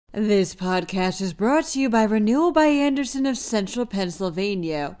This podcast is brought to you by Renewal by Andersen of Central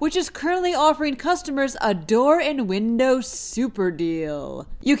Pennsylvania, which is currently offering customers a door and window super deal.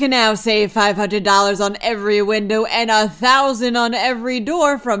 You can now save $500 on every window and $1,000 on every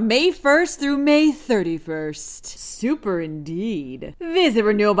door from May 1st through May 31st. Super indeed. Visit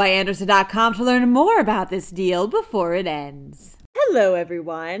renewalbyandersen.com to learn more about this deal before it ends. Hello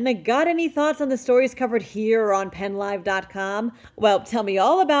everyone. Got any thoughts on the stories covered here or on PennLive.com? Well, tell me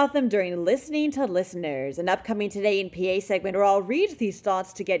all about them during Listening to Listeners, an upcoming Today in PA segment where I'll read these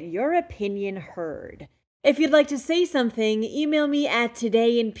thoughts to get your opinion heard. If you'd like to say something, email me at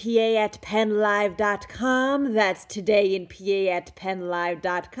todayinpa@pennlive.com. That's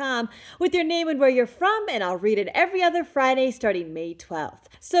todayinpa@pennlive.com with your name and where you're from, and I'll read it every other Friday starting May 12th.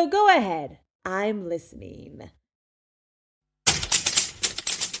 So go ahead. I'm listening.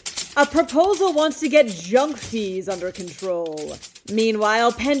 A proposal wants to get junk fees under control.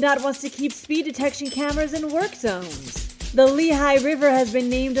 Meanwhile, PennDOT wants to keep speed detection cameras in work zones. The Lehigh River has been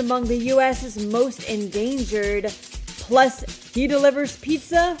named among the U.S.'s most endangered. Plus, he delivers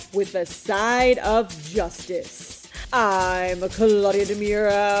pizza with a side of justice. I'm Claudia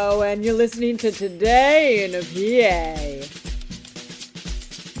DeMuro, and you're listening to Today in PA.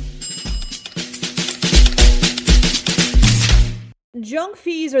 Junk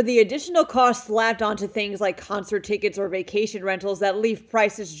fees are the additional costs slapped onto things like concert tickets or vacation rentals that leave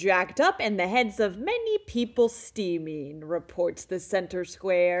prices jacked up and the heads of many people steaming, reports the Center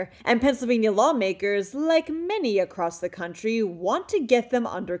Square. And Pennsylvania lawmakers, like many across the country, want to get them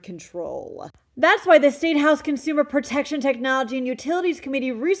under control. That's why the State House Consumer Protection Technology and Utilities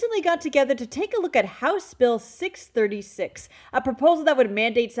Committee recently got together to take a look at House Bill 636, a proposal that would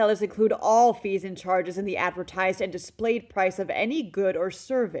mandate sellers include all fees and charges in the advertised and displayed price of any good or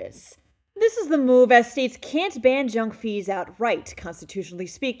service. This is the move as states can't ban junk fees outright, constitutionally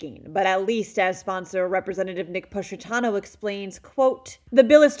speaking, but at least as sponsor Representative Nick Puscitano explains, quote, "The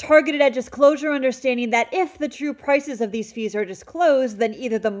bill is targeted at disclosure, understanding that if the true prices of these fees are disclosed, then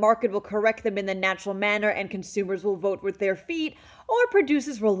either the market will correct them in the natural manner and consumers will vote with their feet, or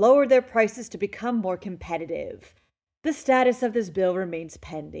producers will lower their prices to become more competitive." The status of this bill remains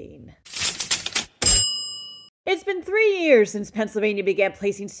pending. It's been 3 years since Pennsylvania began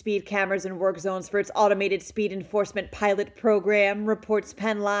placing speed cameras in work zones for its automated speed enforcement pilot program, reports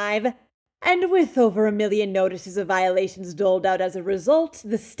PennLive. And with over 1 million notices of violations doled out as a result,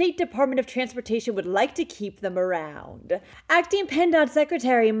 the State Department of Transportation would like to keep them around. Acting PennDOT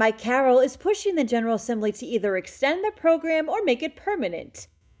Secretary Mike Carroll is pushing the General Assembly to either extend the program or make it permanent.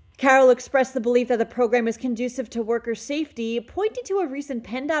 Carroll expressed the belief that the program is conducive to worker safety, pointing to a recent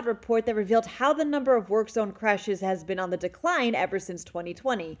PennDOT report that revealed how the number of work zone crashes has been on the decline ever since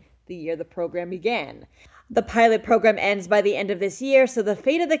 2020, the year the program began. The pilot program ends by the end of this year, so the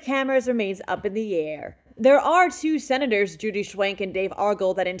fate of the cameras remains up in the air. There are 2 senators, Judy Schwenk and Dave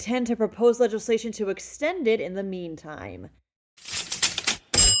Argel, that intend to propose legislation to extend it in the meantime.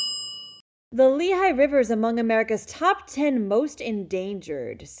 The Lehigh River is among America's top 10 most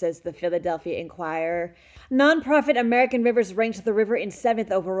endangered, says the Philadelphia Inquirer. Nonprofit American Rivers ranked the river in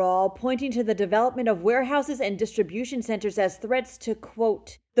 7th overall, pointing to the development of warehouses and distribution centers as threats to,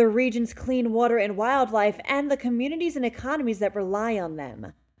 quote, the region's clean water and wildlife and the communities and economies that rely on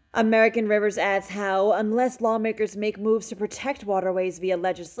them. American Rivers adds how, unless lawmakers make moves to protect waterways via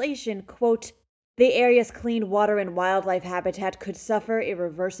legislation, quote, the area's clean water and wildlife habitat could suffer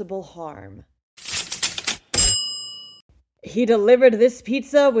irreversible harm. He delivered this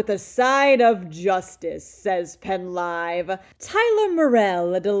pizza with a side of justice, says PennLive. Tyler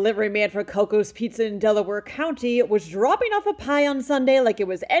Morrell, a delivery man for Coco's Pizza in Delaware County, was dropping off a pie on Sunday like it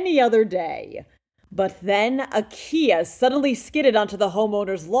was any other day. But then a Kia suddenly skidded onto the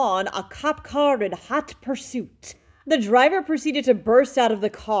homeowner's lawn, a cop car in hot pursuit. The driver proceeded to burst out of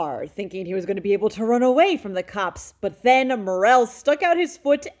the car, thinking he was going to be able to run away from the cops, but then Morrell stuck out his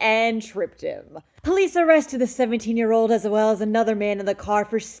foot and tripped him. Police arrested the 17-year-old as well as another man in the car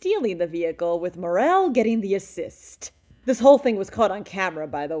for stealing the vehicle, with Morrell getting the assist. This whole thing was caught on camera,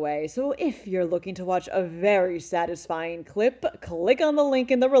 by the way, so if you're looking to watch a very satisfying clip, click on the link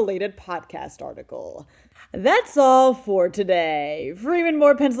in the related podcast article. That's all for today. For even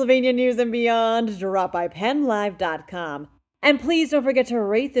more Pennsylvania news and beyond, drop by PennLive.com. And please don't forget to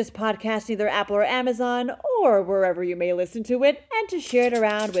rate this podcast either Apple or Amazon or wherever you may listen to it, and to share it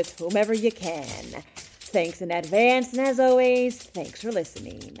around with whomever you can. Thanks in advance, and as always, thanks for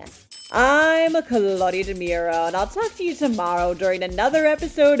listening. I'm Claudia DeMuro, and I'll talk to you tomorrow during another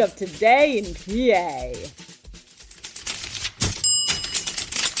episode of Today in PA.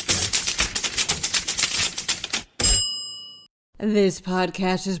 This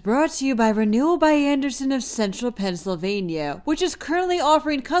podcast is brought to you by Renewal by Andersen of Central Pennsylvania, which is currently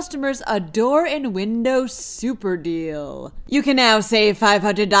offering customers a door and window super deal. You can now save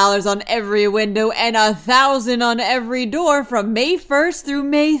 $500 on every window and $1,000 on every door from May 1st through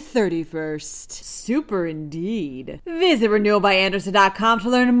May 31st. Super indeed. Visit renewalbyandersen.com to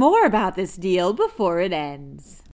learn more about this deal before it ends.